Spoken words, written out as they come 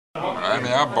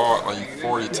mean, I bought like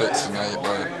 40 tickets tonight,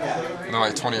 but you know,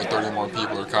 like 20 or 30 more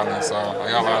people are coming. So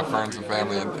I got a lot of friends and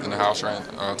family in the house right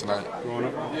tonight.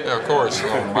 Yeah, of course. You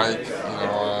know, Mike,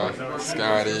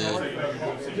 Scotty,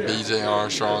 BJ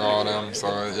Armstrong, all them. So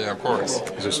yeah, of course.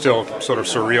 Is it still sort of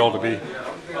surreal to be?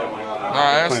 No,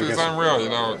 actually, it's unreal. You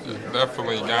know,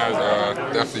 definitely, guys,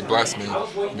 definitely blessed me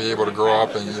to be able to grow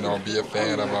up and be a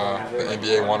fan of the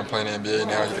NBA. Want to play in the NBA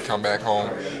now. You get to come back home,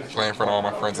 play in front of all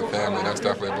my friends and family. That's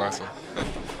definitely a blessing.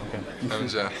 Okay.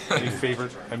 MJ. Any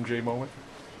favorite MJ moment?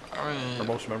 I mean, or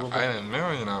most memorable? I didn't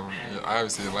know.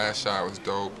 Obviously the last shot was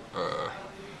dope.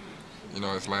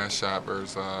 His last shot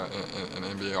versus an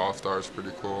NBA All Star is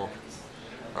pretty cool.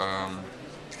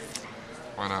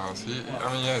 What else? He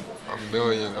had a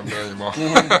million moments.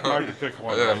 Hard to pick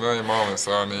one. Yeah, a million moments.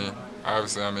 So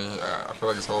obviously, I feel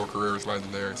like his whole career is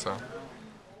legendary. So.